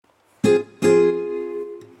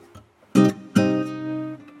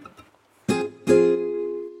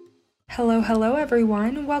Hello,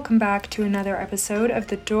 everyone. Welcome back to another episode of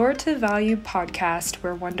the Door to Value podcast,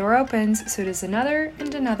 where one door opens, so does another,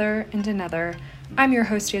 and another, and another. I'm your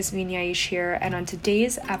host, Yasmin Yaish here, and on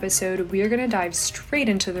today's episode, we are going to dive straight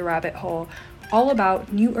into the rabbit hole, all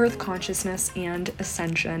about New Earth consciousness and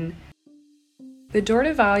ascension. The Door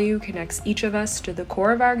to Value connects each of us to the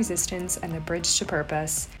core of our existence and the bridge to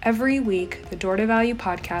purpose. Every week, the Door to Value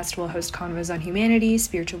podcast will host convos on humanity,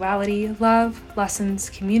 spirituality, love, lessons,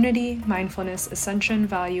 community, mindfulness, ascension,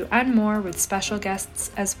 value, and more with special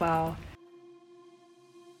guests as well.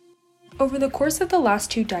 Over the course of the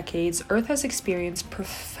last 2 decades, Earth has experienced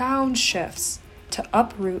profound shifts to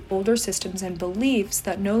uproot older systems and beliefs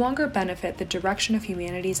that no longer benefit the direction of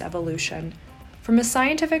humanity's evolution. From a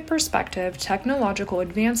scientific perspective, technological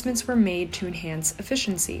advancements were made to enhance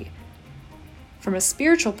efficiency. From a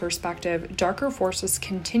spiritual perspective, darker forces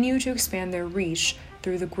continue to expand their reach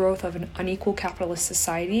through the growth of an unequal capitalist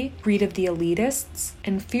society, greed of the elitists,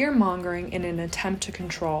 and fear-mongering in an attempt to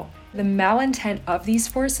control. The malintent of these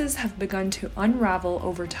forces have begun to unravel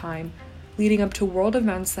over time, leading up to world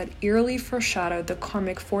events that eerily foreshadowed the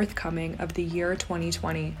karmic forthcoming of the year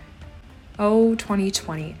 2020. Oh,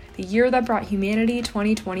 2020, the year that brought humanity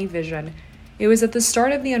 2020 vision. It was at the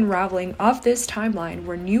start of the unraveling of this timeline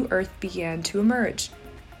where New Earth began to emerge.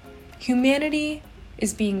 Humanity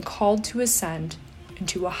is being called to ascend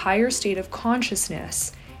into a higher state of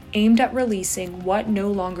consciousness aimed at releasing what no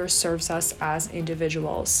longer serves us as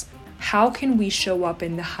individuals. How can we show up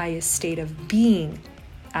in the highest state of being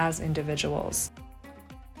as individuals?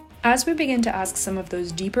 As we begin to ask some of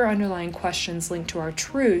those deeper underlying questions linked to our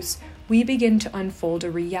truths, we begin to unfold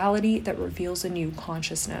a reality that reveals a new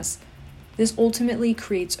consciousness. This ultimately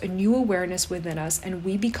creates a new awareness within us, and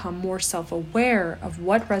we become more self-aware of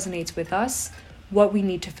what resonates with us, what we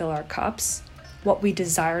need to fill our cups, what we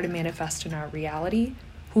desire to manifest in our reality,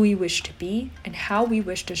 who we wish to be, and how we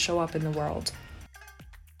wish to show up in the world.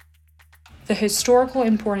 The historical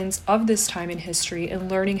importance of this time in history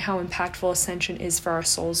and learning how impactful ascension is for our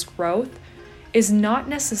soul's growth is not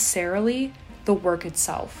necessarily the work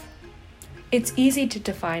itself. It's easy to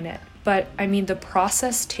define it, but the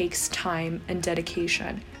process takes time and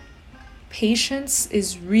dedication. Patience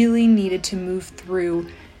is really needed to move through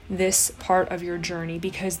this part of your journey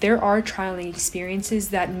because there are trialing experiences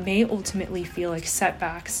that may ultimately feel like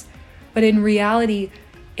setbacks, but in reality,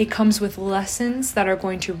 it comes with lessons that are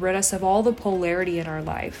going to rid us of all the polarity in our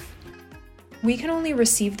life. We can only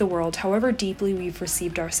receive the world however deeply we've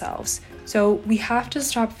received ourselves. So we have to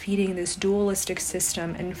stop feeding this dualistic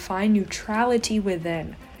system and find neutrality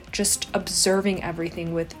within, just observing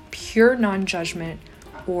everything with pure non-judgment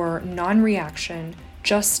or non-reaction,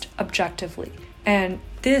 just objectively. And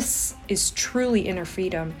this is truly inner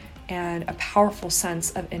freedom and a powerful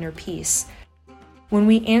sense of inner peace. When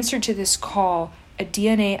we answer to this call, a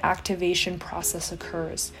DNA activation process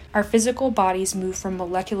occurs. Our physical bodies move from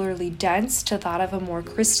molecularly dense to that of a more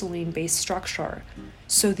crystalline-based structure.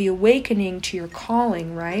 So the awakening to your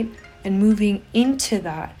calling, right, and moving into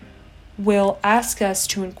that will ask us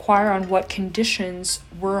to inquire on what conditions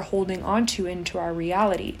we're holding on to into our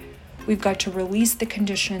reality. We've got to release the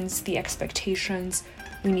conditions, the expectations.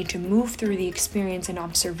 We need to move through the experience and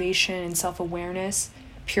observation and self-awareness,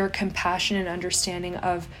 pure compassion and understanding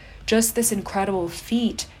of just this incredible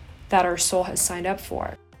feat that our soul has signed up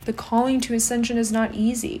for. The calling to ascension is not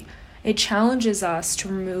easy. It challenges us to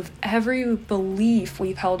remove every belief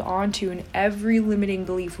we've held on to and every limiting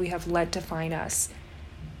belief we have let define us.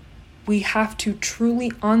 We have to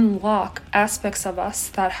truly unlock aspects of us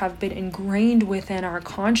that have been ingrained within our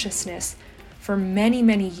consciousness for many,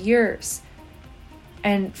 many years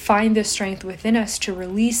and find the strength within us to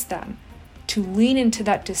release them, to lean into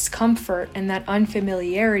that discomfort and that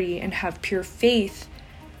unfamiliarity and have pure faith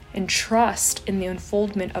and trust in the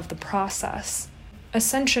unfoldment of the process.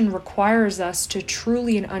 Ascension requires us to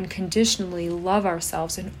truly and unconditionally love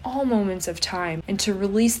ourselves in all moments of time and to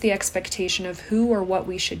release the expectation of who or what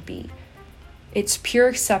we should be. It's pure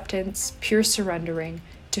acceptance, pure surrendering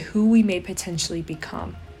to who we may potentially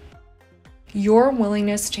become. Your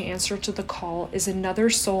willingness to answer to the call is another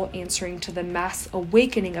soul answering to the mass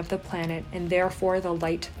awakening of the planet and therefore the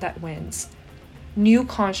light that wins. New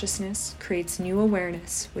consciousness creates new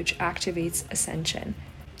awareness, which activates ascension.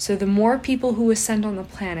 So the more people who ascend on the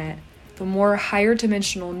planet, the more higher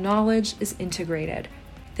dimensional knowledge is integrated.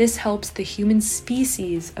 This helps the human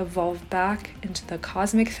species evolve back into the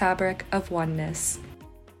cosmic fabric of oneness.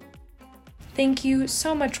 Thank you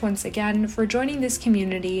so much once again for joining this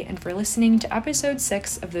community and for listening to episode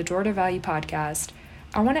 6 of the Door to Value podcast.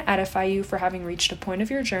 I want to edify you for having reached a point of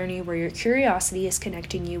your journey where your curiosity is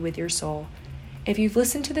connecting you with your soul. If you've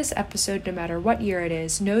listened to this episode, no matter what year it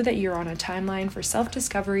is, know that you're on a timeline for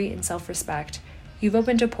self-discovery and self-respect. You've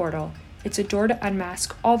opened a portal. It's a door to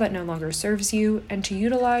unmask all that no longer serves you and to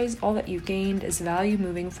utilize all that you've gained as value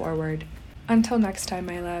moving forward. Until next time,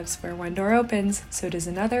 my loves, where one door opens, so does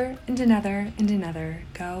another, and another, and another.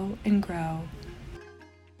 Go and grow.